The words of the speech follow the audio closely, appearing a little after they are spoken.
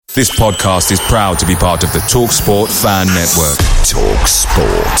This podcast is proud to be part of the TalkSport Fan Network.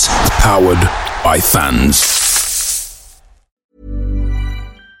 TalkSport. Powered by fans.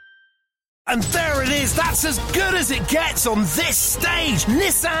 And there it is, that's as good as it gets on this stage.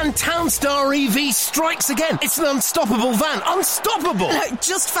 Nissan Townstar EV strikes again. It's an unstoppable van, unstoppable.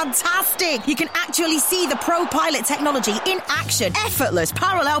 Just fantastic. You can actually see the Pro Pilot technology in action. Effortless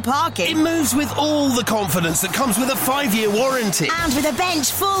parallel parking. It moves with all the confidence that comes with a 5-year warranty. And with a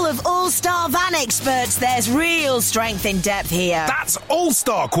bench full of all-star van experts, there's real strength in depth here. That's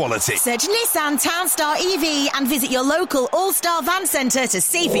all-star quality. Search Nissan Townstar EV and visit your local all-star van centre to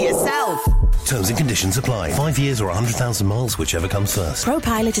see for yourself. Terms and conditions apply. 5 years or 100,000 miles, whichever comes first. Pro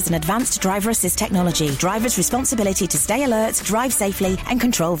Pilot is an advanced driver assist technology. Driver's responsibility to stay alert, drive safely, and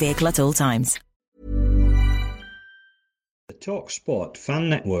control vehicle at all times. The TalkSport Fan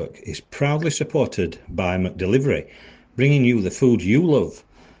Network is proudly supported by McDelivery, bringing you the food you love.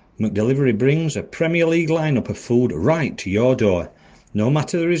 McDelivery brings a Premier League lineup of food right to your door. No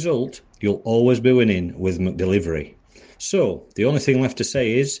matter the result, you'll always be winning with McDelivery. So, the only thing left to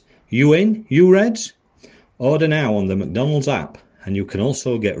say is, you in, you Reds? Order now on the McDonald's app, and you can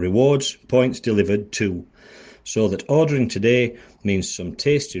also get rewards points delivered too, so that ordering today means some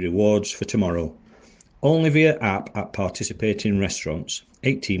tasty rewards for tomorrow. Only via app at participating restaurants.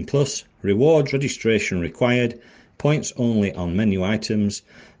 18 plus, rewards registration required, points only on menu items,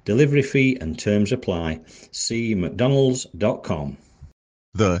 delivery fee and terms apply. See mcdonalds.com.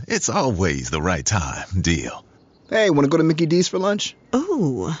 The it's always the right time deal. Hey, want to go to Mickey D's for lunch?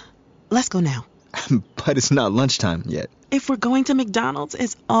 Ooh, let's go now. But it's not lunchtime yet. If we're going to McDonald's,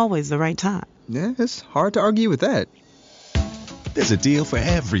 it's always the right time. Yeah, it's hard to argue with that. There's a deal for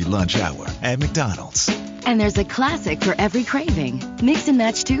every lunch hour at McDonald's. And there's a classic for every craving. Mix and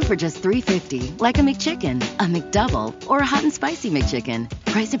match 2 for just $3.50, like a McChicken, a McDouble, or a hot and spicy McChicken.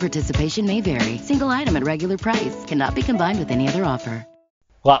 Price and participation may vary. Single item at regular price. Cannot be combined with any other offer.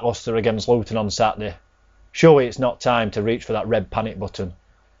 Lacklustre against Luton on Saturday. Surely it's not time to reach for that red panic button.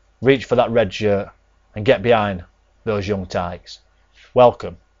 Reach for that red shirt and get behind those young tykes.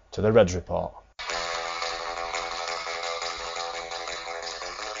 Welcome to the Reds Report.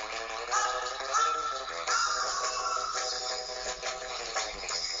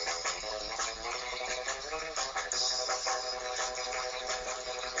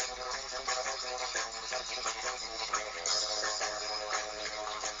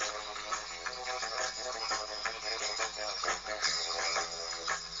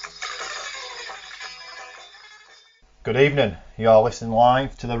 Good evening, you're listening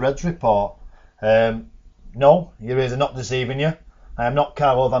live to the Reds Report. No, your ears are not deceiving you. I am not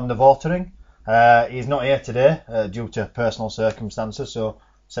Carlo van der Voortering. He's not here today due to personal circumstances, so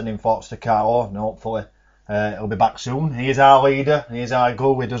sending thoughts to Carlo and hopefully he'll be back soon. He is our leader, he is our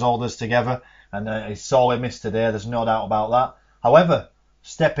glue, he does all this together, and he's sorely missed today, there's no doubt about that. However,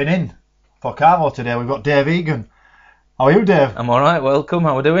 stepping in for Carlo today, we've got Dave Egan. How are you, Dave? I'm alright, welcome,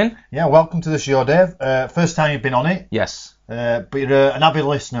 how are we doing? Yeah, welcome to the show, Dave. First time you've been on it. Yes. But you're an avid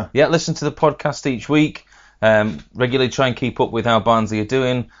listener. Yeah, listen to the podcast each week. Regularly try and keep up with how Barnsley are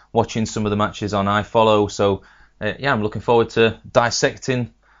doing, watching some of the matches on iFollow. So, yeah, I'm looking forward to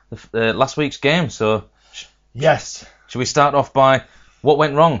dissecting last week's game. So, yes. Should we start off by what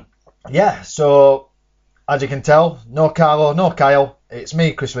went wrong? Yeah, so, as you can tell, no Carlo, no Kyle. It's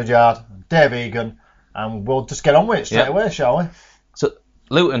me, Chris Ridgard, Dave Egan. And we'll just get on with it straight away, shall we? So,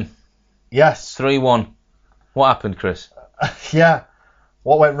 Luton. Yes. 3-1. What happened, Chris? Yeah.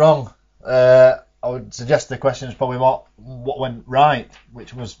 What went wrong? I would suggest the question is probably what went right,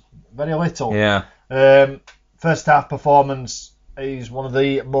 which was very little. Yeah. First half performance is one of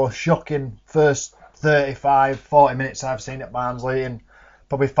the most shocking first 35, 40 minutes I've seen at Barnsley in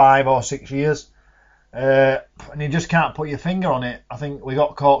probably 5 or 6 years. And you just can't put your finger on it. I think we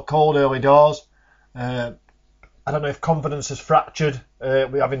got caught cold early doors. I don't know if confidence has fractured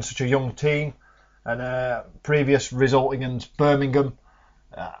with having such a young team, and previous result against Birmingham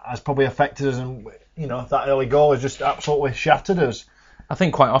has probably affected us, and you know that early goal has just absolutely shattered us. I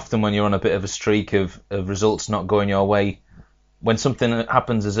think quite often when you're on a bit of a streak of results not going your way, when something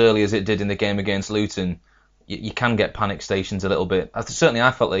happens as early as it did in the game against Luton, you can get panic stations a little bit. Certainly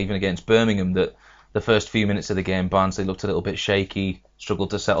I felt that even against Birmingham that the first few minutes of the game, Barnsley looked a little bit shaky, struggled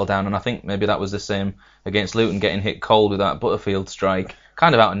to settle down, and I think maybe that was the same against Luton, getting hit cold with that Butterfield strike,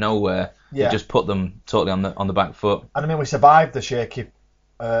 kind of out of nowhere. Yeah. It just put them totally on the back foot. And I mean, we survived the shaky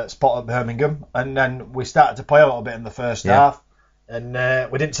spot at Birmingham, and then we started to play a little bit in the first half, and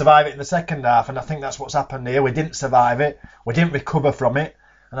we didn't survive it in the second half, and I think that's what's happened here. We didn't survive it, we didn't recover from it,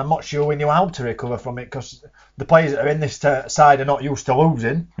 and I'm not sure we knew how to recover from it because the players that are in this side are not used to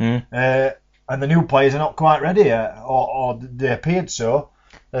losing, and the new players are not quite ready yet, or they appeared so.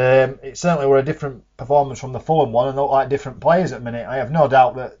 It certainly were a different performance from the Fulham one, and look like different players at the minute. I have no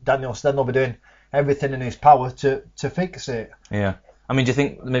doubt that Daniel Sten will be doing everything in his power to fix it. Yeah. I mean, do you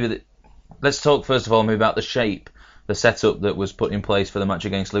think maybe let's talk first of all maybe about the shape, the setup that was put in place for the match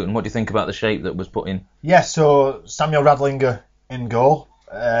against Luton. What do you think about the shape that was put in? Yes, so Samuel Radlinger in goal,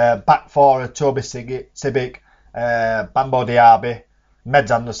 back four Toby Sibic, Bambo Diaby,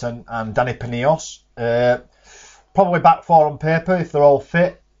 Meds Anderson and Danny Panios. Probably back four on paper if they're all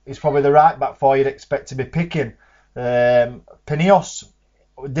fit. He's probably the right back four you'd expect to be picking. Panios,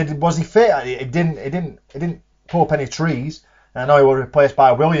 was he fit? He didn't pull up any trees. I know he was replaced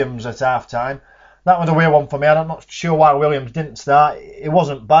by Williams at half time. That was a weird one for me. I'm not sure why Williams didn't start. He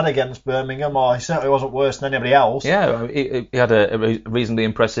wasn't bad against Birmingham, or he certainly wasn't worse than anybody else. Yeah, he had a reasonably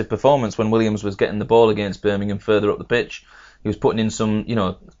impressive performance when Williams was getting the ball against Birmingham further up the pitch. He was putting in some,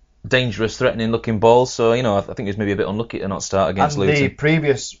 dangerous, threatening-looking balls. So, I think he was maybe a bit unlucky to not start against Luton. And the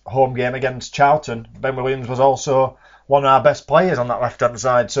previous home game against Charlton, Ben Williams was also one of our best players on that left-hand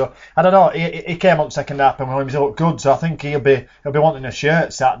side. So, I don't know, he came on second half and Williams looked good, so I think he'll be wanting a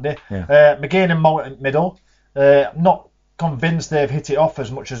shirt Saturday. Yeah. McGinn and Moulton middle. Not convinced they've hit it off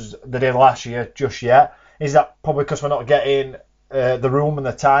as much as they did last year just yet. Is that probably because we're not getting the room and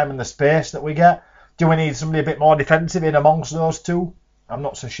the time and the space that we get? Do we need somebody a bit more defensive in amongst those two? I'm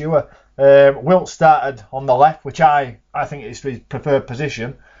not so sure. Wilt started on the left, which I think is his preferred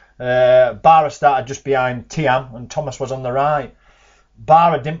position. Barra started just behind Tiam, and Thomas was on the right.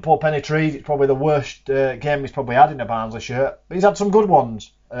 Barra didn't pull up any trees. It's probably the worst game he's probably had in a Barnsley shirt. But he's had some good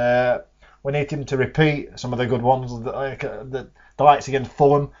ones. We need him to repeat some of the good ones. The likes against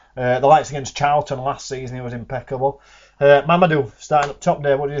Fulham, the likes against Charlton last season, he was impeccable. Mamadou starting up top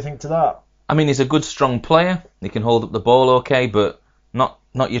there, what do you think to that? I mean, he's a good, strong player. He can hold up the ball okay, but not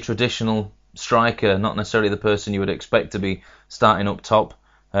your traditional striker, not necessarily the person you would expect to be starting up top.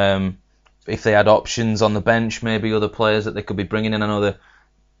 If they had options on the bench, maybe other players that they could be bringing in. I know the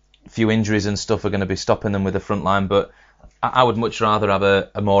few injuries and stuff are going to be stopping them with the front line, but I would much rather have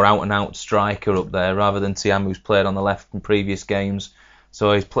a more out-and-out striker up there rather than Tiam, who's played on the left in previous games.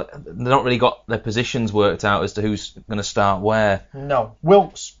 So they've not really got their positions worked out as to who's going to start where. No.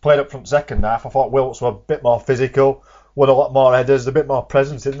 Wilts played up front second half. I thought Wilts were a bit more physical, won a lot more headers, a bit more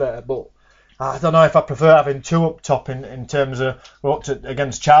presence in there, but I don't know if I prefer having two up top in terms of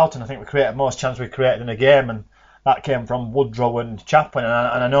against Charlton. I think we created most chance we created in a game, and that came from Woodrow and Chaplin.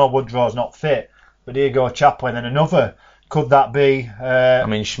 And I know Woodrow's not fit, but here you go Chaplin and another. Could that be? I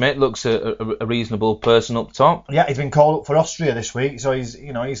mean, Schmidt looks a reasonable person up top. Yeah, he's been called up for Austria this week, so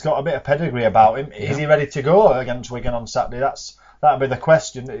he's got a bit of pedigree about him. Yeah. Is he ready to go against Wigan on Saturday? That'll be the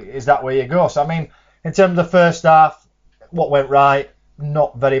question. Is that where you go? So I mean, in terms of the first half, what went right?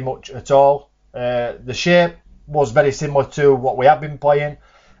 Not very much at all. The shape was very similar to what we have been playing.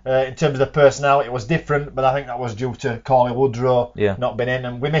 In terms of the personality, it was different, but I think that was due to Corley Woodrow not being in,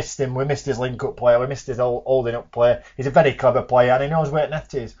 and we missed him. We missed his link-up play. We missed his holding up play. He's a very clever player, and he knows where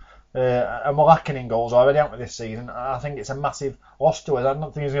net is. And we're lacking in goals already, aren't we, this season? I think it's a massive loss to us. I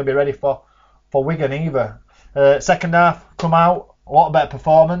don't think he's going to be ready for Wigan either. Second half, come out, a lot better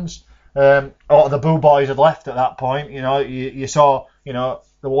performance. A lot of the boo boys had left at that point. You saw,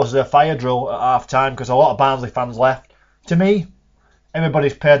 there was a fire drill at half time because a lot of Barnsley fans left. To me,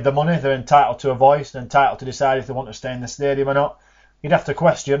 everybody's paid the money. They're entitled to a voice. They're entitled to decide if they want to stay in the stadium or not. You'd have to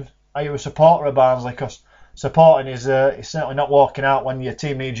question, are you a supporter of Barnsley? Because supporting is certainly not walking out when your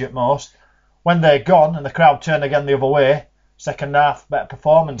team needs you at most. When they're gone and the crowd turn again the other way, second half, better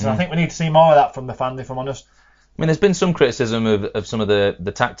performance. And I think we need to see more of that from the fans, if I'm honest. I mean, there's been some criticism of some of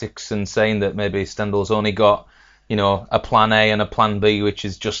the tactics and saying that maybe Stendel's only got, a plan A and a plan B, which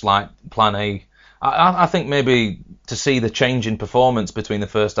is just like plan A. I think maybe to see the change in performance between the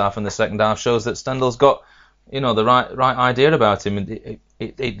first half and the second half shows that Stendel's got, the right idea about him.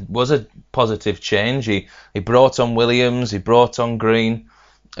 It was a positive change. He brought on Williams, he brought on Green,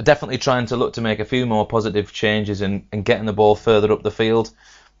 definitely trying to look to make a few more positive changes and getting the ball further up the field.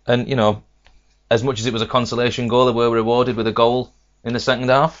 And, as much as it was a consolation goal, they were rewarded with a goal in the second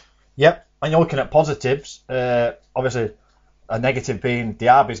half. Yep, and you're looking at positives. Obviously, a negative being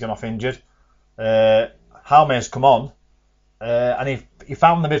Diaby's gone off injured. Jaume's come on, and he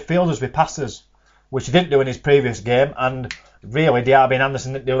found the midfielders with passes, which he didn't do in his previous game. And really, Diaby and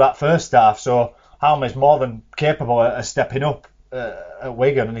Anderson didn't do that first half. So Jaume's more than capable of stepping up at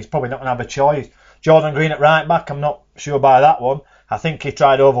Wigan, and he's probably not going to have a choice. Jordan Green at right back, I'm not sure by that one. I think he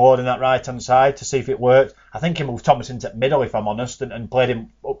tried overloading that right-hand side to see if it worked. I think he moved Thomas into middle, if I'm honest, and played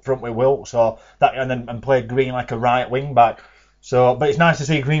him up front with Wilkes, and played Green like a right wing back. So, but it's nice to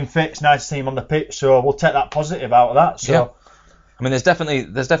see Green fit. It's nice to see him on the pitch. So we'll take that positive out of that. So. Yeah. I mean, there's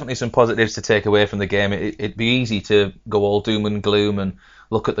definitely some positives to take away from the game. It'd be easy to go all doom and gloom and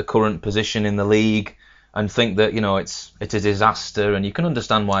look at the current position in the league and think that, you know, it's a disaster, and you can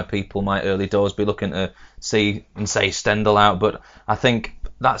understand why people might early doors be looking to say Stendhal out, but I think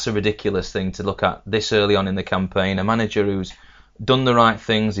that's a ridiculous thing to look at this early on in the campaign. A manager who's done the right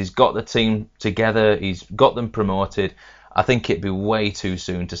things, he's got the team together, he's got them promoted. I think it'd be way too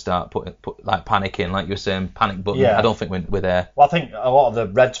soon to start like panicking, like you were saying, panic button. Yeah. I don't think we're there. Well, I think a lot of the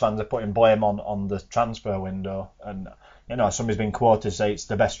Reds fans are putting blame on the transfer window, and you know, somebody's been quoted to say it's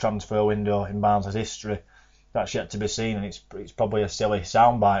the best transfer window in Barnes' history. That's yet to be seen, and it's probably a silly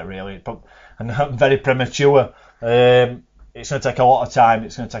soundbite, really, and very premature. It's going to take a lot of time.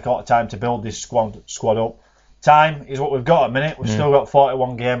 It's going to take a lot of time to build this squad up. Time is what we've got at the minute. We've still got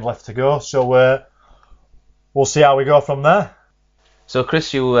 41 games left to go, so we'll see how we go from there. So,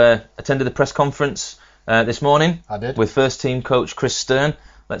 Chris, you attended the press conference this morning. I did. With first team coach Chris Stern.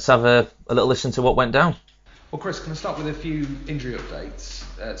 Let's have a little listen to what went down. Well, Chris, can I start with a few injury updates?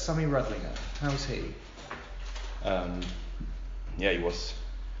 Sammy Radlinger, how's he? He was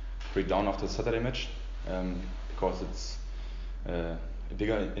pretty down after the Saturday match because it's a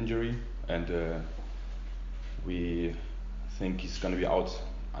bigger injury, and we think he's going to be out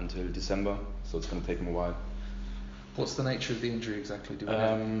until December, so it's going to take him a while. What's the nature of the injury exactly? Do we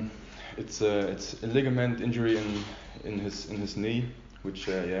know? It's a ligament injury in his knee, which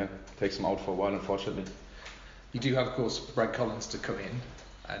takes him out for a while, unfortunately. You do have, of course, Brad Collins to come in,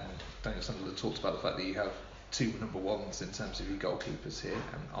 and Daniel Sunderland talked about the fact that you have two number ones in terms of your goalkeepers here,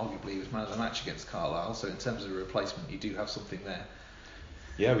 and arguably he was man of the match against Carlisle. So in terms of a replacement, you do have something there.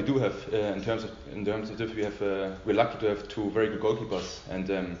 Yeah, we do have. In terms of this, we're lucky to have two very good goalkeepers,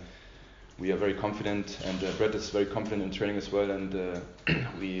 and we are very confident. And Brad is very confident in training as well, and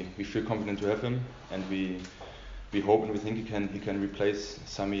we feel confident to have him, and we hope and we think he can replace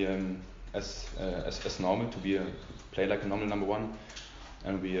Sami as normal, to play like a normal number one.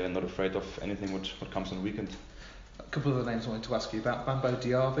 And we are not afraid of anything what comes on the weekend. A couple of the names I wanted to ask you about. Bambo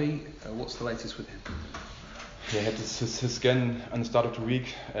Diaby, what's the latest with him? He had his scan on the start of the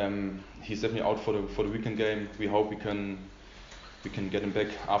week. He's definitely out for the weekend game. We hope we can get him back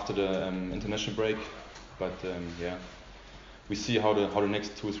after the international break. But we see how the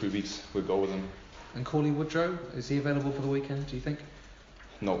next 2 or 3 weeks will go with him. And Corley Woodrow, is he available for the weekend, do you think?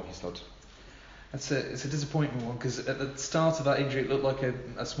 No, he's not. It's a disappointing one, because at the start of that injury it looked like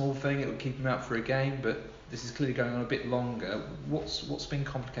a small thing, it would keep him out for a game, but this is clearly going on a bit longer. What's been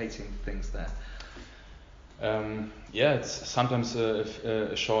complicating things there? It's sometimes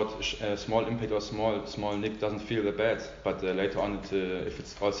a small impact or small nick doesn't feel that bad, but later on, if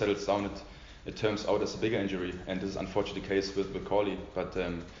it's all settles down, it turns out as a bigger injury, and this is unfortunately the case with Corley. But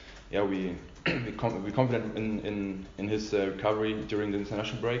we're confident in his recovery during the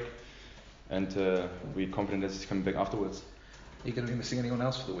international break. And we're confident that he's coming back afterwards. Are you going to be missing anyone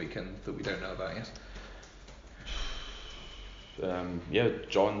else for the weekend that we don't know about yet?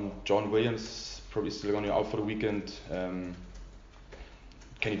 John Williams probably still going to be out for the weekend.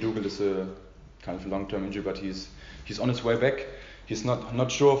 Kenny Dougal is a kind of a long-term injury, but he's on his way back. He's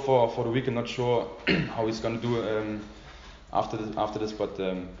not sure for the weekend, not sure how he's going to do after this, but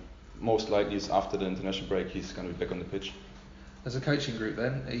most likely is after the international break he's going to be back on the pitch. As a coaching group,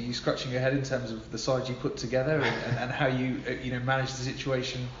 then, are you scratching your head in terms of the side you put together and how you manage the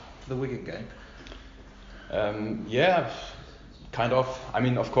situation for the Wigan game? Kind of. I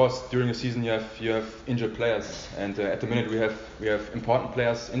mean, of course, during the season you have injured players, and at the minute we have important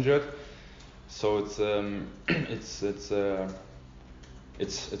players injured. So it's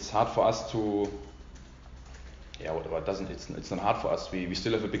hard for us to. It's not hard for us. We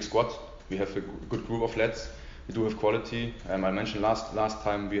still have a big squad. We have a good group of lads. We do have quality. I mentioned last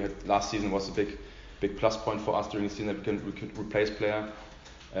time last season was a big plus point for us during the season that we could replace player,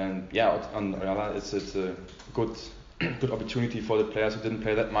 and it's a good opportunity for the players who didn't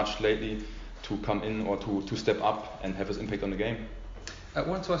play that much lately to come in or to step up and have his impact on the game. I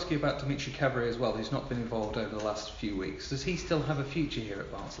wanted to ask you about Dimitri Cavalier as well, who's not been involved over the last few weeks. Does he still have a future here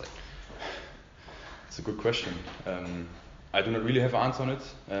at Barnsley? It's a good question. I do not really have an answer on it.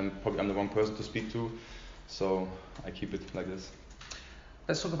 Probably I'm the wrong person to speak to. So I keep it like this.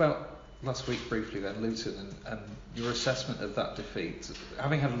 Let's talk about last week briefly then, Luton, and your assessment of that defeat.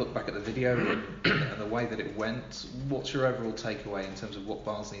 Having had a look back at the video and the way that it went, what's your overall takeaway in terms of what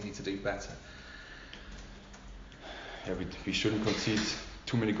Barnsley need to do better? we shouldn't concede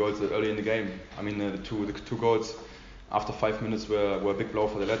too many goals early in the game. I mean, the two goals after 5 minutes were a big blow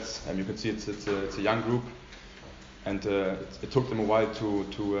for the lads. And you can see it's a young group, and it took them a while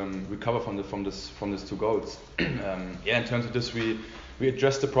to recover from these 2 goals. In terms of this, we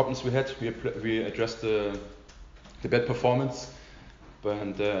addressed the problems we had. We addressed the bad performance,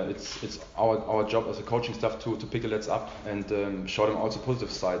 and it's our job as a coaching staff to pick the lads up and show them also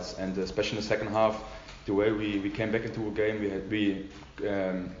positive sides. And especially in the second half, the way we came back into a game, we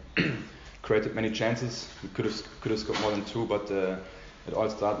created many chances. We could have scored more than 2, but it all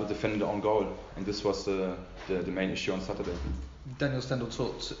started with defending the own goal, and this was the main issue on Saturday. Daniel Stendhal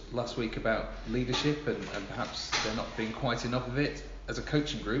talked last week about leadership and perhaps there not being quite enough of it. As a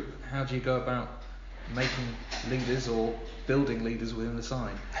coaching group, how do you go about making leaders or building leaders within the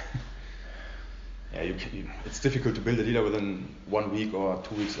side? It's difficult to build a leader within 1 week or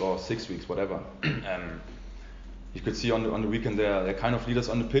 2 weeks or 6 weeks, whatever. You could see on the weekend they're kind of leaders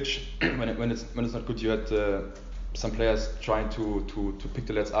on the pitch. when it's not good, you had some players trying to pick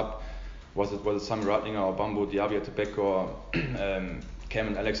the lads up. Was it Sami Radlinger or Bambo Diaby at the back, or Cam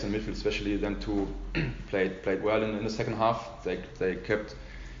and Alex in midfield, especially them two played well in the second half. They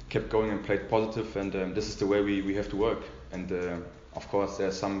kept going and played positive, and this is the way we have to work. And of course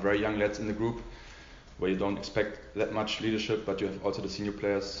there's some very young lads in the group where you don't expect that much leadership, but you have also the senior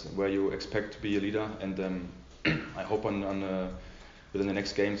players where you expect to be a leader. And I hope within the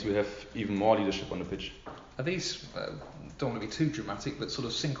next games we have even more leadership on the pitch. Are these, don't want to be too dramatic, but sort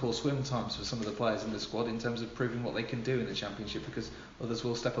of sink or swim times for some of the players in the squad in terms of proving what they can do in the Championship, because others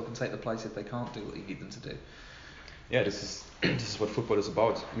will step up and take the place if they can't do what you need them to do? Yeah, this is what football is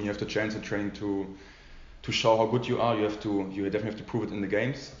about. I mean, you have the chance in training to show how good you are. You definitely have to prove it in the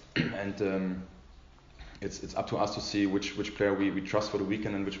games, and it's up to us to see which player we trust for the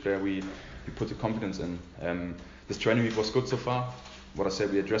weekend and which player we put the confidence in. This training week was good so far. What I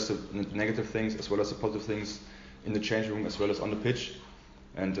said, we addressed the negative things as well as the positive things in the change room as well as on the pitch,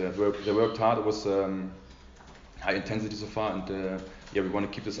 and they worked hard. It was high intensity so far, and we want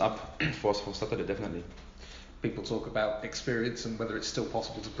to keep this up for Saturday, definitely. People talk about experience and whether it's still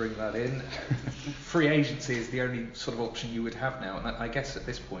possible to bring that in. Free agency is the only sort of option you would have now, and I guess at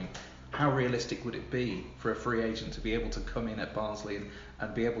this point, how realistic would it be for a free agent to be able to come in at Barnsley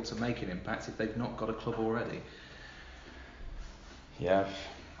and be able to make an impact if they've not got a club already? Yeah,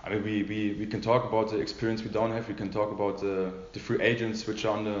 I mean, we can talk about the experience we don't have. We can talk about the free agents which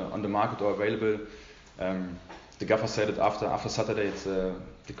are on the market or available. The gaffer said it after Saturday. It's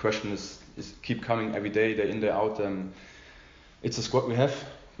the question is keep coming every day, day in, day out. It's a squad we have.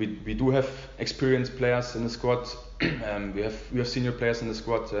 We do have experienced players in the squad. We have senior players in the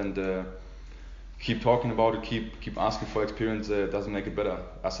squad, and keep talking about it. Keep asking for experience. Doesn't make it better.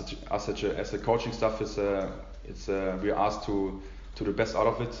 As a coaching staff, we are asked to the best out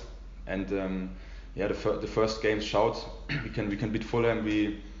of it, and the first games showed we can beat Fulham.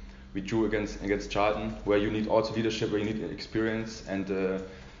 We drew against Charlton, where you need also leadership, where you need experience, and on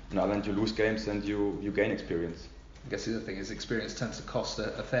the other hand you lose games and you gain experience. I guess the other thing is experience tends to cost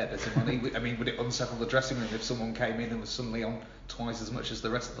a fair bit of money. I mean, would it unsettle the dressing room if someone came in and was suddenly on twice as much as the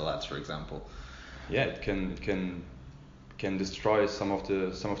rest of the lads, for example? Yeah, it can destroy some of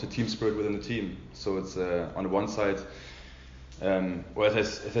the team spirit within the team. So it's on the one side. Well, it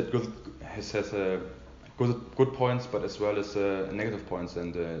has good points, but as well as negative points,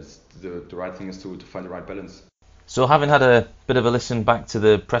 and the right thing is to find the right balance. So, having had a bit of a listen back to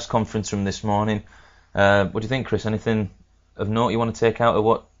the press conference from this morning, what do you think, Chris? Anything of note you want to take out of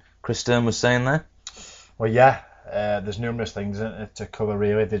what Chris Stern was saying there? Well, yeah, there's numerous things to cover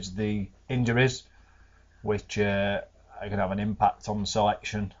really. There's the injuries, which are going to have an impact on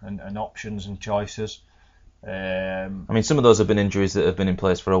selection and options and choices. I mean, some of those have been injuries that have been in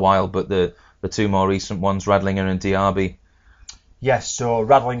place for a while, but the two more recent ones, Radlinger and Diaby. Yes, so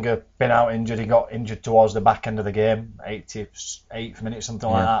Radlinger been out injured. He got injured towards the back end of the game, 88th minute, something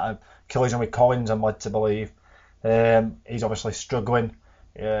like that. A collision with Collins, I'm led to believe. He's obviously struggling.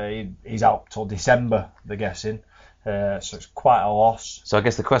 He's out till December, they're guessing. So it's quite a loss. So I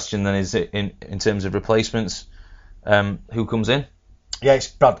guess the question then is, in terms of replacements, who comes in? Yeah, it's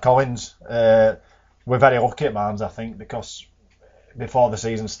Brad Collins. We're very lucky at Barnes, I think, because before the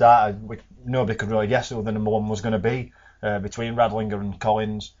season started, nobody could really guess who the number one was going to be between Radlinger and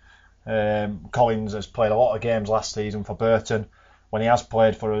Collins. Collins has played a lot of games last season for Burton. When he has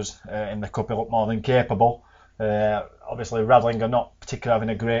played for us in the Cup, he looked more than capable. Obviously, Radlinger not particularly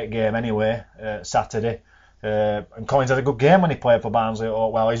having a great game anyway Saturday. And Collins had a good game when he played for Barnsley.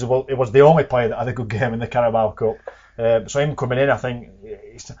 Well, he was the only player that had a good game in the Carabao Cup. So him coming in, I think,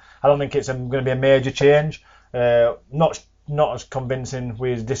 I don't think it's going to be a major change. Not as convincing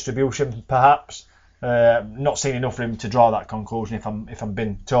with his distribution, perhaps. Not seen enough for him to draw that conclusion, if I'm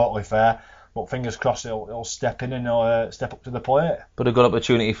being totally fair. But fingers crossed he'll step in and he'll step up to the plate. But a good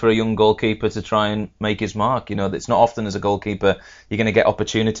opportunity for a young goalkeeper to try and make his mark. You know, it's not often as a goalkeeper you're going to get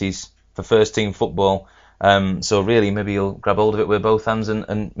opportunities for first team football. So really, maybe he'll grab hold of it with both hands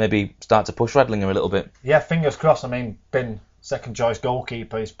and maybe start to push Radlinger a little bit. Yeah, fingers crossed. I mean, being second choice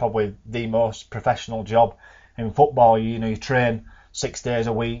goalkeeper is probably the most professional job in football. You train 6 days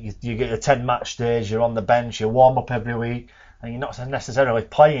a week, you get your 10 match days, you're on the bench, you warm up every week, and you're not necessarily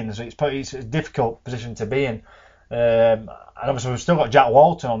playing, so it's a difficult position to be in. And obviously we've still got Jack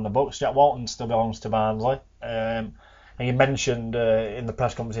Walton on the books. Jack Walton still belongs to Barnsley. And you mentioned in the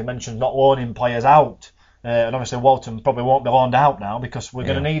press conference, he mentioned not loaning players out. And obviously Walton probably won't be loaned out now because we're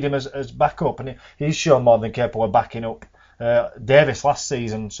going to need him as backup, and he's shown more than capable of backing up Davis last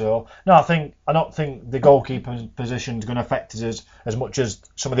season. So no, I don't think the goalkeeper position is going to affect us as much as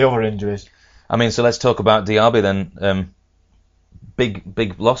some of the other injuries. I mean, so let's talk about Diaby then.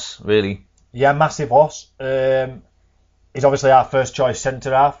 Big loss, really. Yeah, massive loss. He's obviously our first choice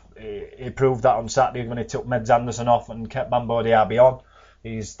centre half. He proved that on Saturday when he took Meds Anderson off and kept Bambo Diaby on.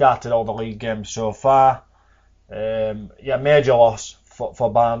 He's started all the league games so far. Major loss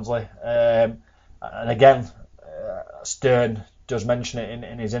for Barnsley. And again, Stern does mention it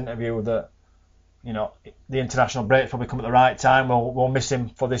in his interview that the international break's probably come at the right time. We'll miss him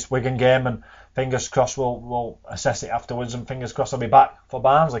for this Wigan game, and fingers crossed we'll assess it afterwards, and fingers crossed he'll be back for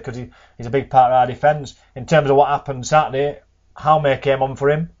Barnsley because he's a big part of our defence. In terms of what happened Saturday, Jaume came on for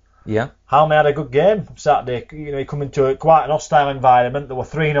him. Yeah. Jaume had a good game Saturday. He come into quite an hostile environment. They were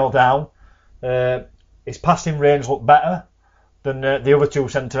 3-0 down. His passing range looked better than the other two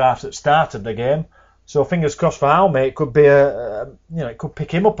centre halves that started the game. So fingers crossed for Jaume. It could be it could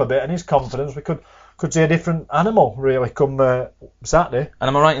pick him up a bit and his confidence. We could see a different animal really come Saturday. And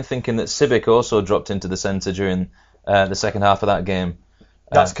am I right in thinking that Sibic also dropped into the centre during the second half of that game?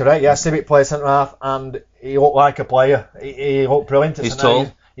 That's correct. Yeah, Sibic plays centre half and he looked like a player. He looked brilliant. He's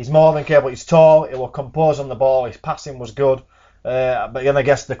tall. He's more than capable. He's tall. He looked composed on the ball. His passing was good. But then I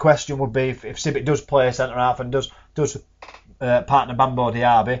guess the question would be if Sibic does play centre half and does partner Bambo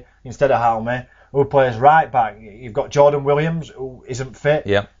Diaby instead of Jaume, who plays right back. You've got Jordan Williams, who isn't fit,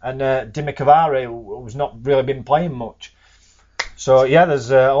 and Dimi Cavari, who's not really been playing much. So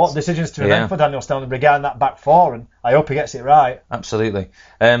there's a lot of decisions to make for Daniel Stanley regarding that back four, and I hope he gets it right. Absolutely.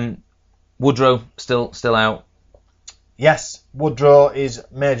 Woodrow still out. Yes, Woodrow is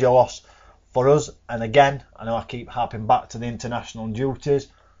major loss for us, and again, I know I keep harping back to the international duties.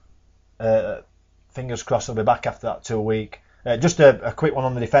 Fingers crossed he'll be back after that 2 week. Just a quick one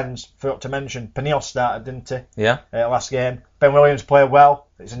on the defence, forgot to mention, Peniel started, didn't he? Yeah. Last game. Ben Williams played well.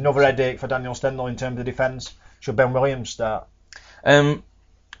 It's another headache for Daniel Stendhal in terms of defence. Should Ben Williams start? Some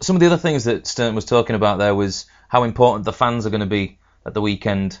of the other things that Stern was talking about there was how important the fans are going to be at the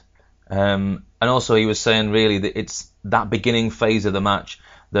weekend. And also he was saying really that it's that beginning phase of the match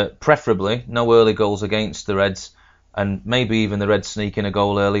that preferably no early goals against the Reds, and maybe even the Reds sneaking a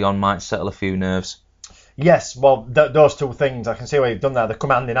goal early on might settle a few nerves. Yes, well, those two things, I can see where you've done that. They come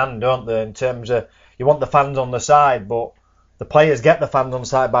hand in hand, don't they, in terms of you want the fans on the side, but the players get the fans on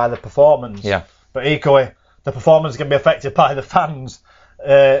side by the performance. Yeah. But equally, the performance can be affected by the fans.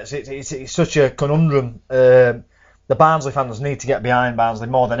 It's such a conundrum. The Barnsley fans need to get behind Barnsley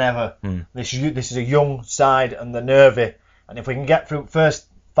more than ever. This is a young side and they're nervy. And if we can get through first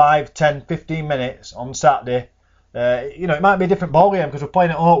 5, 10, 15 minutes on Saturday, it might be a different ballgame because we're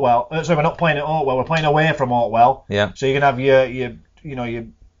playing at Oakwell. Sorry, we're not playing at Oakwell. We're playing away from Oakwell. Yeah. So you can have your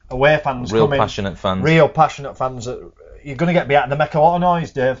away fans real coming. Real passionate fans that you're going to get behind. They make a lot of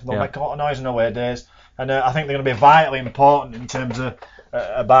noise, Dave. They'll make a lot of noise in away days. And I think they're going to be vitally important in terms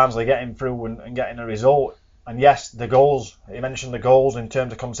of Barnsley getting through and getting a result. And yes, the goals. He mentioned the goals in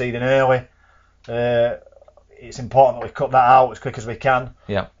terms of conceding early. It's important that we cut that out as quick as we can.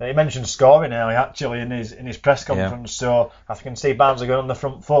 Yeah. He mentioned scoring early actually in his press conference, so I can see Barnsley going on the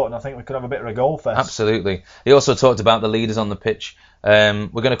front foot, and I think we could have a bit of a goal fest. Absolutely. He also talked about the leaders on the pitch. We're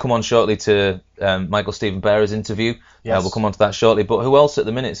going to come on shortly to Michael Stephen Bearer's interview. Yes. We'll come on to that shortly. But who else at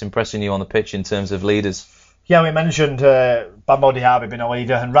the minute is impressing you on the pitch in terms of leaders? Yeah, we mentioned Bambo Diaby being a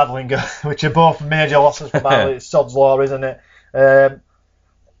leader and Radlinger, which are both major losses for Barnsley. It's sod's law, isn't it?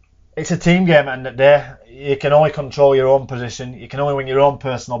 It's a team game at the end of the day. You can only control your own position. You can only win your own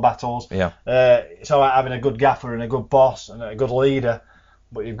personal battles. Yeah. It's all right having a good gaffer and a good boss and a good leader,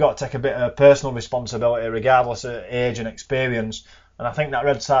 but you've got to take a bit of personal responsibility regardless of age and experience, and I think that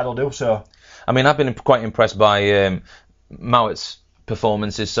Red side will do so. I mean, I've been quite impressed by Mowatt's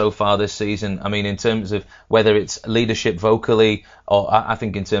performances so far this season. I mean, in terms of whether it's leadership vocally, or I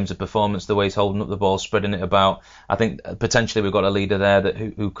think in terms of performance, the way he's holding up the ball, spreading it about, I think potentially we've got a leader there that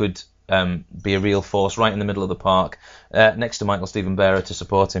who could be a real force right in the middle of the park, next to Michael Stephen Bearer to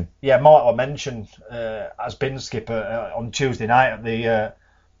support him. Yeah, Michael mentioned as bin skipper on Tuesday night at the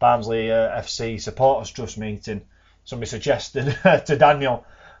Barnsley FC Supporters Trust meeting. Somebody suggested to Daniel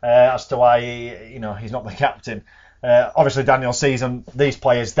as to why he's not the captain. Obviously, Daniel sees these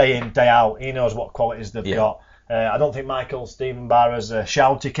players day in, day out. He knows what qualities they've got. I don't think Michael Stephen Bearer's a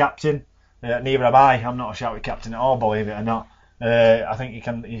shouty captain. Neither am I. I'm not a shouty captain at all, believe it or not. I think you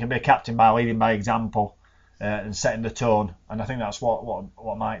can be a captain by leading by example and setting the tone, and I think that's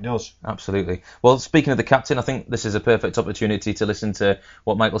what Mike does. Absolutely. Well, speaking of the captain, I think this is a perfect opportunity to listen to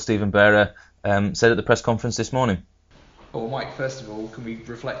what Michael Stephen Bearer said at the press conference this morning. Well, Mike, first of all, can we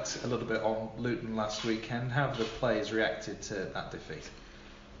reflect a little bit on Luton last weekend? How have the players reacted to that defeat?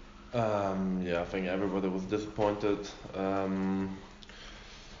 I think everybody was disappointed. It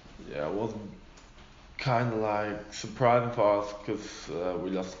was kind of like surprising for us because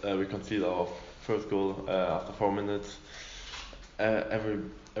we conceded our first goal after 4 minutes.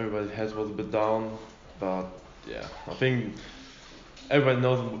 Everybody's head was a bit down, but I think everybody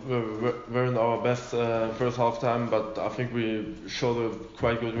knows we're in our best first half time, but I think we showed a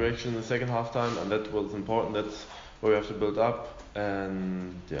quite good reaction in the second half time, and that was important. That's where we have to build up,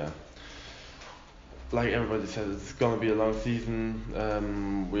 and like everybody said, it's gonna be a long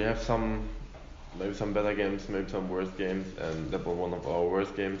season. We have maybe some better games, maybe some worse games, and that was one of our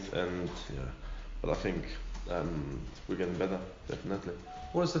worst games. And but I think we're getting better, definitely.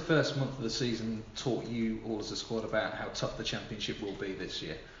 What has the first month of the season taught you all as a squad about how tough the Championship will be this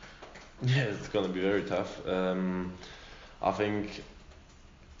year? Yeah, it's gonna be very tough. I think,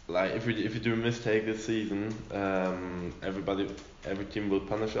 like if you do a mistake this season, every team will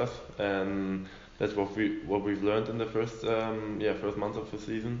punish us, and that's what we've learned in the first month of the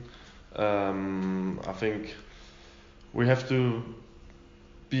season. I think we have to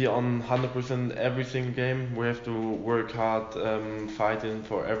be on 100% every single game. We have to work hard, fighting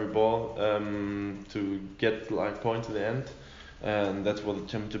for every ball to get points in the end, and that's what the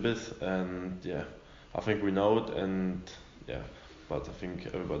championship is. And I think we know it, but I think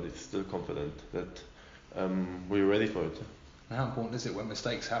everybody's still confident that we're ready for it. How important is it when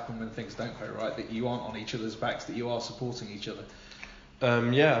mistakes happen, when things don't go right, that you aren't on each other's backs, that you are supporting each other?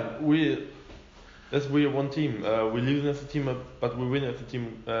 We're one team. We lose as a team, but we win as a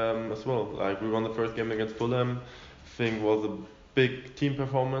team as well. Like we won the first game against Fulham. I think it was a big team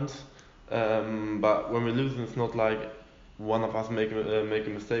performance. But when we lose, it's not like one of us make a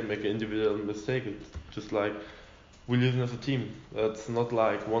mistake, make an individual mistake. It's just like we lose as a team. It's not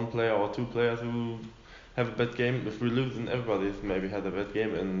like one player or two players who have a bad game. If we lose, then everybody's maybe had a bad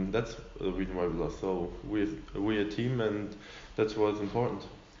game, and that's the reason why we lost. So we're a team, and that's what's important.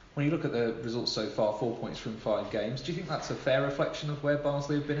 When you look at the results so far, 4 points from 5 games, do you think that's a fair reflection of where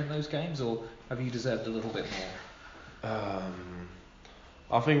Barnsley have been in those games, or have you deserved a little bit more?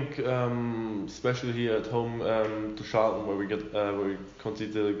 I think, especially here at home to Charlton, where we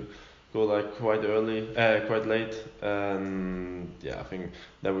conceded a goal quite late, and I think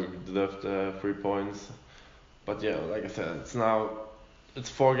that we deserved 3 points. But like I said, it's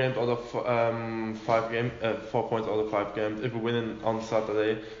 4 games out of 5 games, 4 points out of 5 games. If we win on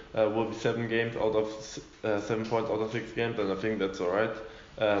Saturday, will be 7 games out of 7 points out of 6 games, and I think that's all right.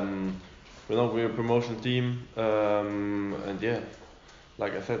 We're a promotion team, and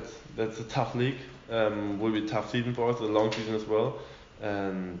like I said, that's a tough league. Will be a tough season for us, a long season as well,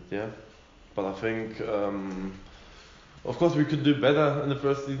 and but I think, of course, we could do better in the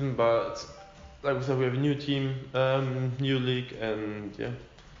first season, but like we said, we have a new team, new league, and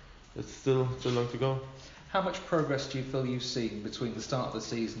it's still long to go. How much progress do you feel you've seen between the start of the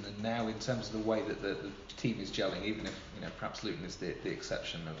season and now in terms of the way that the team is gelling, even if perhaps Luton is the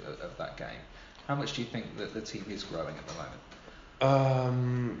exception of that game? How much do you think that the team is growing at the moment?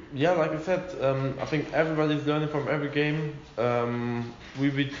 Like I said, I think everybody's learning from every game. We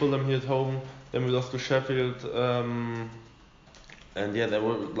beat Fulham here at home, then we lost to Sheffield, and they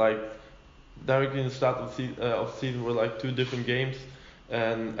were directly in the start of the season were 2 different games,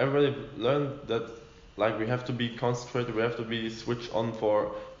 and everybody learned that we have to be concentrated, we have to be switched on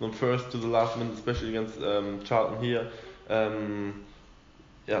from first to the last minute, especially against Charlton here.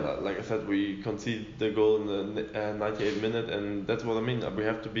 Like I said, we conceded the goal in the 98th minute, and that's what I mean. We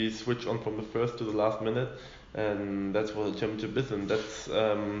have to be switched on from the first to the last minute, and that's what the championship is, and that's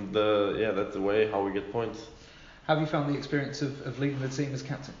that's the way how we get points. How have you found the experience of leading the team as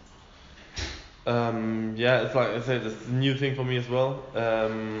captain? Yeah, it's like I said, it's a new thing for me as well.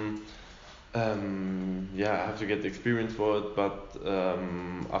 Yeah, I have to get the experience for it, but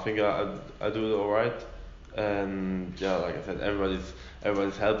I think I do it all right. And yeah, like I said,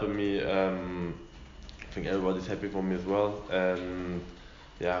 everybody's helping me. I think everybody's happy for me as well. And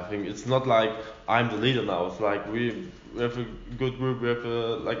yeah, I think it's not like I'm the leader now. It's like we have a good group. We have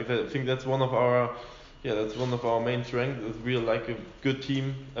like I said, I think that's one of our main strengths. Is we're like a good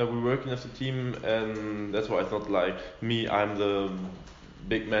team. We're working as a team, and that's why it's not like me. I'm the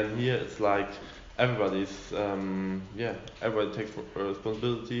big man here. It's like everybody's everybody takes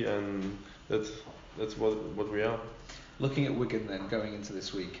responsibility, and that's what we are. Looking at Wigan then going into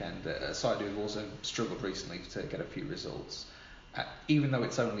this weekend, a side who have also struggled recently to get a few results. Even though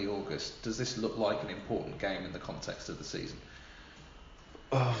it's only August, does this look like an important game in the context of the season?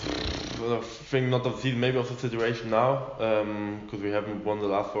 Well, I think not of the season, maybe of the situation now, because we haven't won the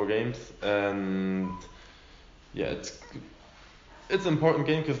last 4 games, and yeah, it's an important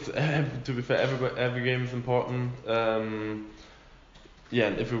game because to be fair, every game is important. Yeah,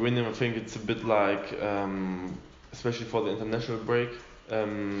 and if we win them, I think it's a bit like, especially for the international break,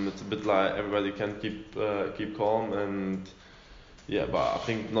 it's a bit like everybody can keep calm, and yeah, but I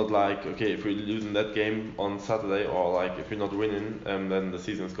think not like, okay, if we lose in that game on Saturday, or like if we're not winning, then the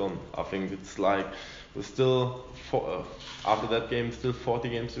season's gone. I think it's like we're still after that game still 40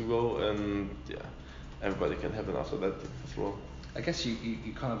 games to go, and yeah, everybody can happen after that as well. I guess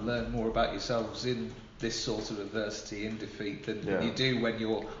you kind of learn more about yourselves in this sort of adversity, in defeat, than you do when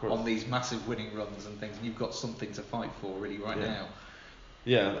you're on these massive winning runs and things, and you've got something to fight for really now.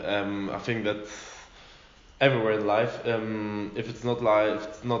 Yeah, I think that everywhere in life, if it's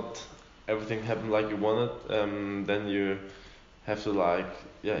not everything happened like you wanted, then you have to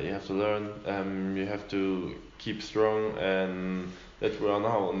you have to learn, you have to keep strong, and that's where we are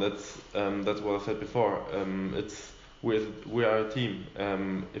now, and that's what I said before. We are a team.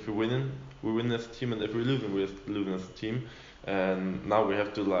 If we win as a team, and if we're losing as a team. And now we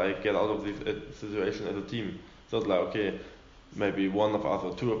have to get out of this situation as a team. It's not like, okay, maybe one of us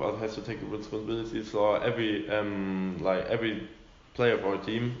or two of us has to take responsibilities for every player of our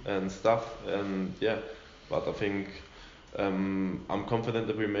team and stuff. And yeah, but I think I'm confident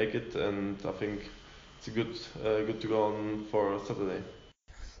that we make it, and I think it's good to go on for Saturday.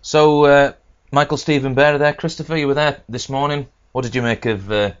 So. Michael Stephen Bearer there. Christopher, you were there this morning. What did you make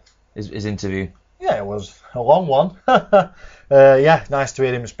of his interview? Yeah, it was a long one. Yeah, nice to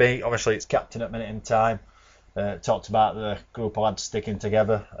hear him speak. Obviously, it's captain at minute in time. Talked about the group of lads sticking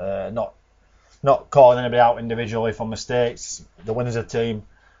together, not calling anybody out individually for mistakes. The winner's a team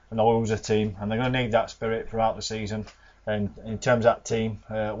and the loser's a team, and they're going to need that spirit throughout the season. And in terms of that team,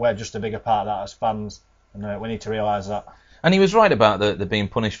 we're just a bigger part of that as fans, and we need to realise that. And he was right about the being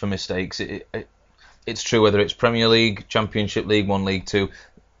punished for mistakes. It's true whether it's Premier League, Championship, League 1, League 2.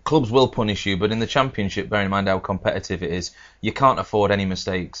 Clubs will punish you, but in the Championship, bearing in mind how competitive it is, you can't afford any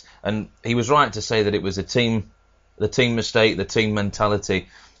mistakes. And he was right to say that it was the team mistake, the team mentality.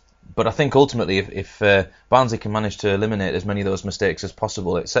 But I think ultimately, if Barnsley can manage to eliminate as many of those mistakes as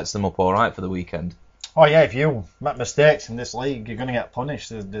possible, it sets them up all right for the weekend. Oh yeah, if you make mistakes in this league, you're going to get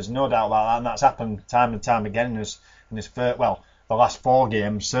punished. There's no doubt about that, and that's happened time and time again in his first, the last 4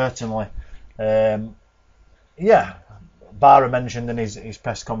 games certainly. Yeah, Barra mentioned in his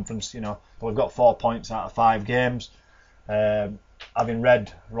press conference, we've got 4 points out of 5 games. Having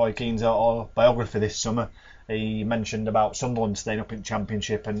read Roy Keane's autobiography this summer, he mentioned about Sunderland staying up in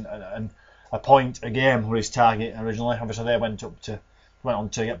Championship, and a point a game were his target originally. Obviously they went on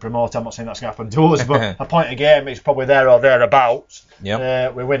to get promoted. I'm not saying that's going to happen to us, but a point a game is probably there or thereabouts.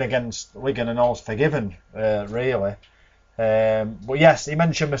 Yep. We win against Wigan and all's forgiven, really. But yes, he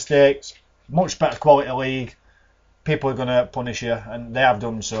mentioned mistakes. Much better quality league. People are going to punish you, and they have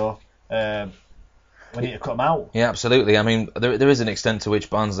done so. We need to cut them out. Yeah, absolutely. I mean, there is an extent to which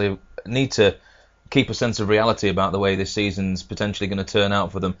Barnsley need to keep a sense of reality about the way this season's potentially going to turn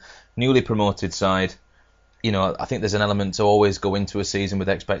out for them. Newly promoted side, I think there's an element to always go into a season with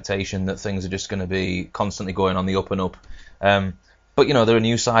expectation that things are just going to be constantly going on the up and up. But they're a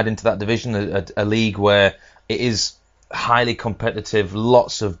new side into that division, a league where it is highly competitive,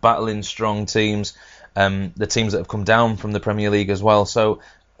 lots of battling strong teams, the teams that have come down from the Premier League as well. So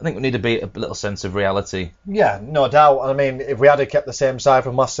I think we need to be a little sense of reality. Yeah, no doubt. I mean, if we had kept the same side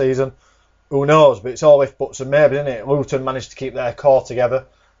from last season, who knows? But it's all if buts and maybe, isn't it? Luton managed to keep their core together,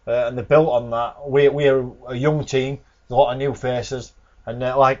 and they built on that. We're a young team, a lot of new faces, and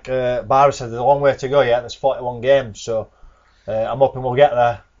like Barra said, there's a long way to go yet. There's 41 games, so I'm hoping we'll get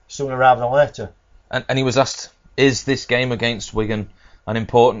there sooner rather than later. And he was asked, is this game against Wigan an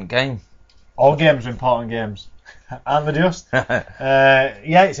important game? All games are important games, aren't they just?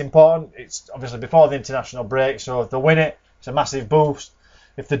 Yeah, it's important. It's obviously before the international break, so if they win it, it's a massive boost.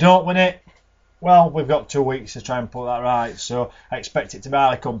 If they don't win it, well, we've got 2 weeks to try and put that right. So I expect it to be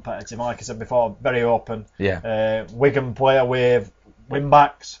highly competitive. Like I said before, very open. Yeah. Wigan play with wing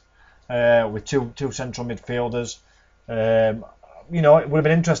backs, with two central midfielders. You know, it would have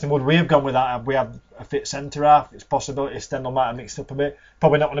been interesting. Would we have gone with that? Have we had a fit centre half? It's possibility Stendhal might have mixed up a bit.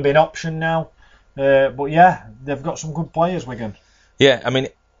 Probably not going to be an option now. But yeah, they've got some good players, Wigan. Yeah, I mean,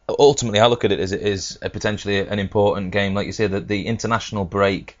 ultimately, I look at it as it is potentially an important game. Like you say, that the international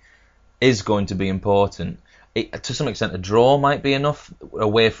break is going to be important. To some extent, a draw might be enough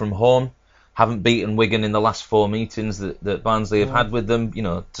away from home. Haven't beaten Wigan in the last 4 meetings that Barnsley have had with them. You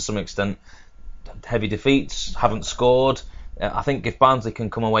know, to some extent, heavy defeats, haven't scored. I think if Barnsley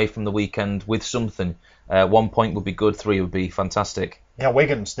can come away from the weekend with something, 1 point would be good, 3 would be fantastic. Yeah,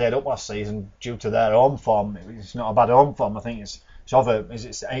 Wigan stayed up last season due to their home form. It's not a bad home form. I think it's over.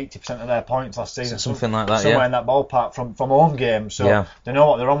 It's 80% of their points last season. Something like that, somewhere in that ballpark from home games. So they know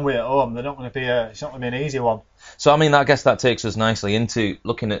what they're on with at home. They're not going to be it's not going to be an easy one. So I mean, I guess that takes us nicely into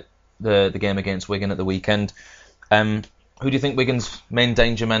looking at the game against Wigan at the weekend. Who do you think Wigan's main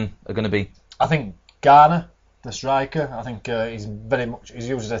danger men are going to be? I think Garner, the striker. I think he's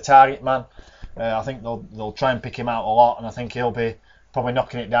used as a target man. I think they'll try and pick him out a lot, and I think he'll be probably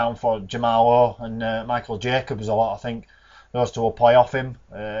knocking it down for Jamal O and Michael Jacobs a lot. I think those two will play off him.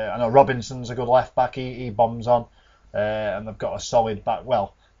 I know Robinson's a good left back. He bombs on, and they've got a solid back.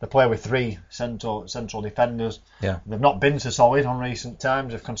 Well, they play with 3 central defenders. Yeah. They've not been so solid on recent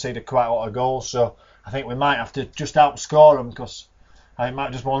times. They've conceded quite a lot of goals, so I think we might have to just outscore them, because I think it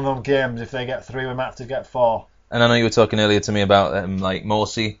might just one of them games. If they get 3, we might have to get 4. And I know you were talking earlier to me about like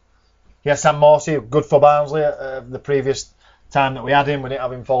Morsey. Yeah, Sam Morsey, good for Barnsley. The previous time that we had him, we didn't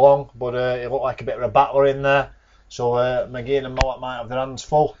have him for long, but he looked like a bit of a battler in there. So McGinn and Mowatt might have their hands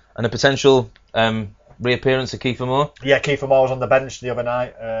full. And a potential reappearance of Kiefer Moore? Yeah, Kiefer Moore was on the bench the other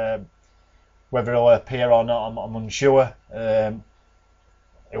night. Whether he'll appear or not, I'm unsure.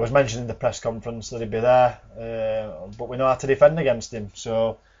 It was mentioned in the press conference that he'd be there, but we know how to defend against him,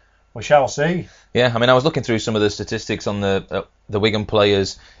 so we shall see. Yeah, I mean, I was looking through some of the statistics on the Wigan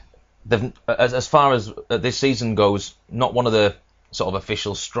players. As far as this season goes, not one of the sort of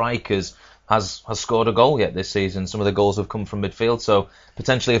official strikers has scored a goal yet this season. Some of the goals have come from midfield, so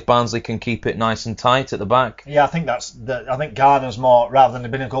potentially if Barnsley can keep it nice and tight at the back. Yeah, I think I think Garner's more, rather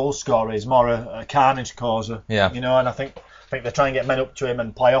than being a goal scorer, he's more a carnage causer. Yeah. You know, and I think they try and get men up to him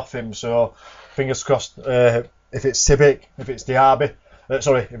and play off him. So fingers crossed. If it's Sibic, if it's Diaby, if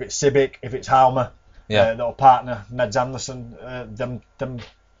it's Sibic, if it's Halmer, that'll partner Meds Anderson. Them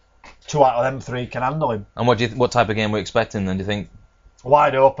 2 out of them 3 can handle him. And what type of game we're expecting then? Do you think?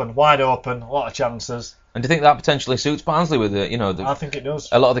 Wide open, a lot of chances. And do you think that potentially suits Barnsley with it? You know, I think it does.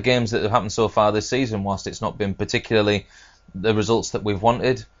 A lot of the games that have happened so far this season, whilst it's not been particularly the results that we've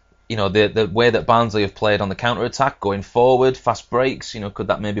wanted, you know, the way that Barnsley have played on the counter-attack, going forward, fast breaks, you know, could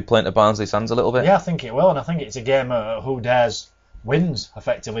that maybe play into Barnsley's hands a little bit? Yeah, I think it will, and I think it's a game who dares wins,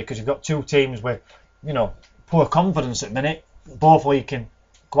 effectively, because you've got 2 teams with, you know, poor confidence at the minute, both leaking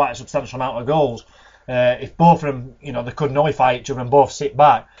quite a substantial amount of goals. If both of them, you know, they could nullify each other and both sit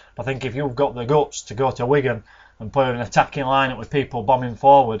back. I think if you've got the guts to go to Wigan and play an attacking lineup with people bombing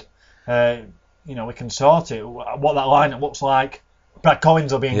forward, you know, we can sort it. What that lineup looks like, Brad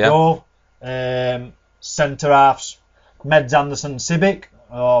Collins will be in goal. Centre halves, Meds Anderson Sibic,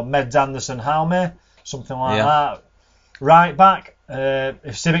 or Meds Anderson Halme, something like that. Right back,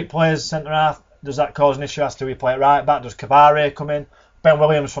 if Sibic plays centre half, does that cause an issue as to we play at right back? Does Cavare come in? Ben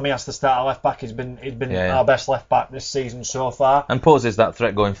Williams for me has to start at left back. He's been our best left back this season so far. And poses that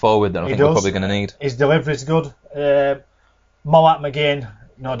threat going forward that I think we're probably going to need. His delivery's good. Mowatt McGinn,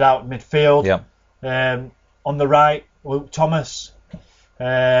 no doubt, midfield. Yeah. On the right, Luke Thomas.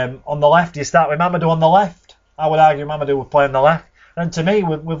 On the left, you start with Mamadou on the left. I would argue Mamadou would play on the left. And to me,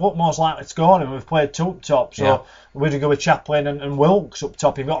 we've looked most likely to score him. We've played 2 up top, so we'd go with Chaplin and Wilkes up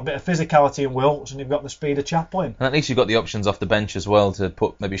top. You've got a bit of physicality in Wilkes, and you've got the speed of Chaplin. And at least you've got the options off the bench as well to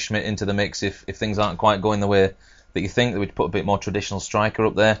put maybe Schmidt into the mix if things aren't quite going the way that you think. That we'd put a bit more traditional striker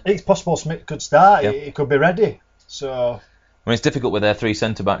up there. It's possible Schmidt could start. He could be ready. So I mean, it's difficult with their 3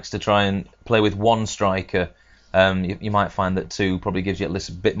 centre backs to try and play with 1 striker. You might find that 2 probably gives you at least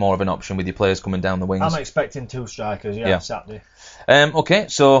a bit more of an option with your players coming down the wings. I'm expecting 2 strikers, Saturday. Okay,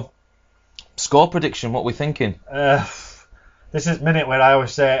 so score prediction, what are we thinking? This is minute where I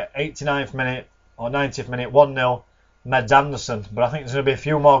always say 89th minute or 90th minute, 1-0, Meds Anderson. But I think there's going to be a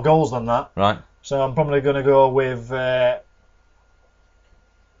few more goals than that. Right. So I'm probably going to go with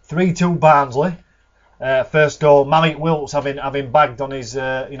 3-2 Barnsley. First goal, Malik Wilkes having bagged on his,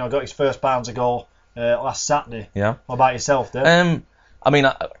 got his first Barnsley goal last Saturday. Yeah. What about yourself, Dave?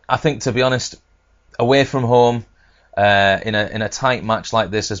 I think, to be honest, away from home, in a tight match like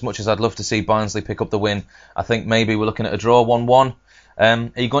this, as much as I'd love to see Barnsley pick up the win, I think maybe we're looking at a draw 1-1.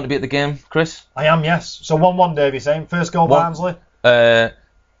 Are you going to be at the game, Chris? I am, yes. So 1-1, Dave, you're saying? First goal, Barnsley?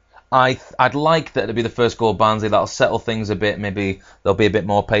 I'd like that to be the first goal, Barnsley. That'll settle things a bit. Maybe they'll be a bit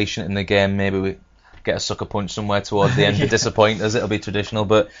more patient in the game. Maybe we get a sucker punch somewhere towards the end to disappoint us. It'll be traditional.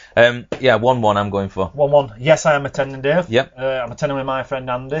 But 1-1 I'm going for. 1-1. Yes, I am attending, Dave. Yep. I'm attending with my friend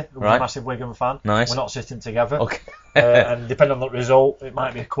Andy, who's a massive Wigan fan. Nice. We're not sitting together. Okay. And depending on the result, it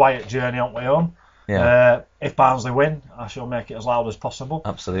might be a quiet journey on the way home. Yeah. If Barnsley win, I shall make it as loud as possible.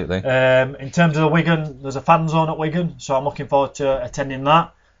 Absolutely. In terms of the Wigan, there's a fan zone at Wigan, so I'm looking forward to attending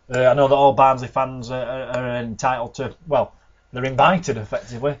that. I know that all Barnsley fans are entitled to, they're invited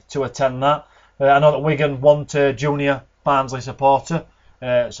effectively to attend that. I know that Wigan want a junior Barnsley supporter,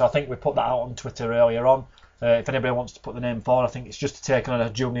 so I think we put that out on Twitter earlier on. If anybody wants to put the name forward, I think it's just to take on a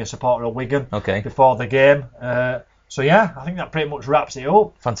junior supporter of Wigan before the game. I think that pretty much wraps it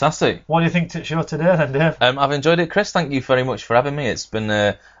up. Fantastic. What do you think to the show today then, Dave? I've enjoyed it, Chris. Thank you very much for having me. It's been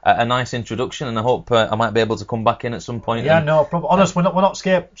a nice introduction, and I hope I might be able to come back in at some point. Yeah, no problem. Honest, we're not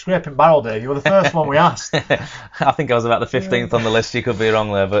scraping barrel, Dave. You were the first one we asked. I think I was about the 15th on the list. You could be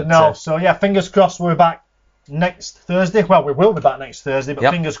wrong there, but no. So fingers crossed we're back next Thursday. Well, we will be back next Thursday, but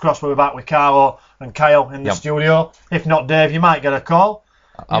fingers crossed we'll be back with Carlo and Kyle in the studio. If not, Dave, you might get a call.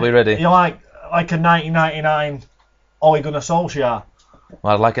 I'll be ready. You're like a 1999 Ole Gunnar Solskjaer.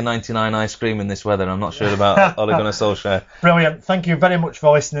 Well, I'd like a 99 ice cream in this weather. I'm not sure about Ole Gunnar Solskjaer. Brilliant. Thank you very much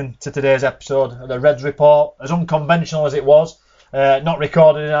for listening to today's episode of the Reds Report. As unconventional as it was, not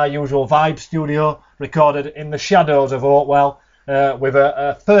recorded in our usual Vibe studio, recorded in the shadows of Oakwell, with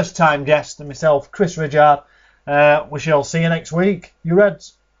a first-time guest and myself, Chris Ridyard. We shall see you next week. You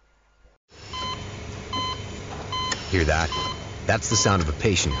Reds. Hear that? That's the sound of a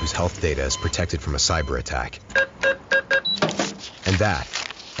patient whose health data is protected from a cyber attack. And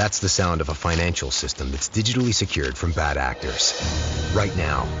that's the sound of a financial system that's digitally secured from bad actors. Right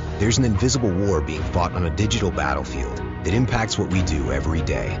now, there's an invisible war being fought on a digital battlefield that impacts what we do every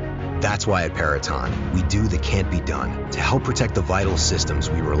day. That's why at Peraton, we do the can't be done to help protect the vital systems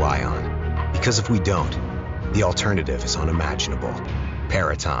we rely on. Because if we don't, the alternative is unimaginable.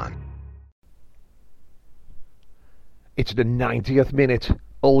 Peraton. It's the 90th minute.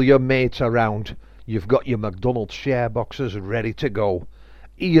 All your mates around. You've got your McDonald's share boxes ready to go.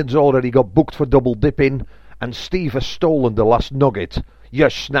 Ian's already got booked for double dipping, and Steve has stolen the last nugget.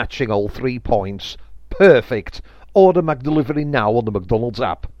 You're snatching all 3 points. Perfect. Order McDelivery now on the McDonald's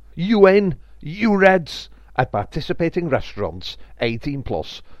app. You in? You Reds? At participating restaurants. 18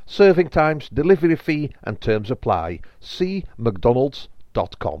 plus. Serving times, delivery fee and terms apply. See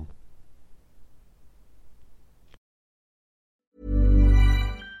mcdonalds.com.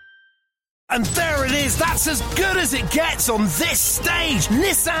 And there it is, that's as good as it gets on this stage.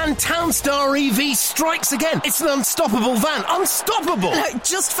 Nissan Townstar EV strikes again. It's an unstoppable van, unstoppable.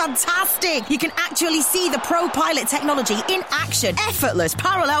 Just fantastic. You can actually see the ProPilot technology in action. Effortless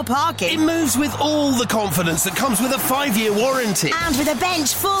parallel parking. It moves with all the confidence that comes with a 5-year warranty. And with a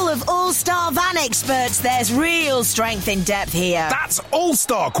bench full of all-star van experts, there's real strength in depth here. That's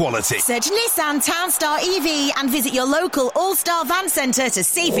all-star quality. Search Nissan Townstar EV and visit your local all-star van centre to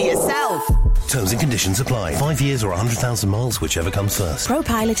see for yourself. Terms and conditions apply. 5 years or 100,000 miles, whichever comes first.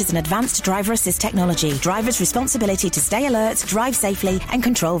 ProPilot is an advanced driver assist technology. Driver's responsibility to stay alert, drive safely, and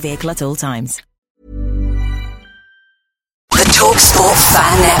control vehicle at all times. The TalkSport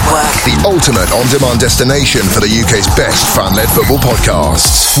Fan Network. The ultimate on-demand destination for the UK's best fan-led football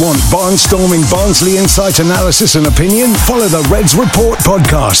podcasts. Want barnstorming Barnsley insight analysis and opinion? Follow the Reds Report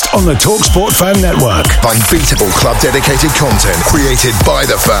podcast on the TalkSport Fan Network. Unbeatable club-dedicated content created by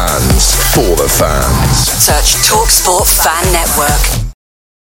the fans, for the fans. Search TalkSport Fan Network.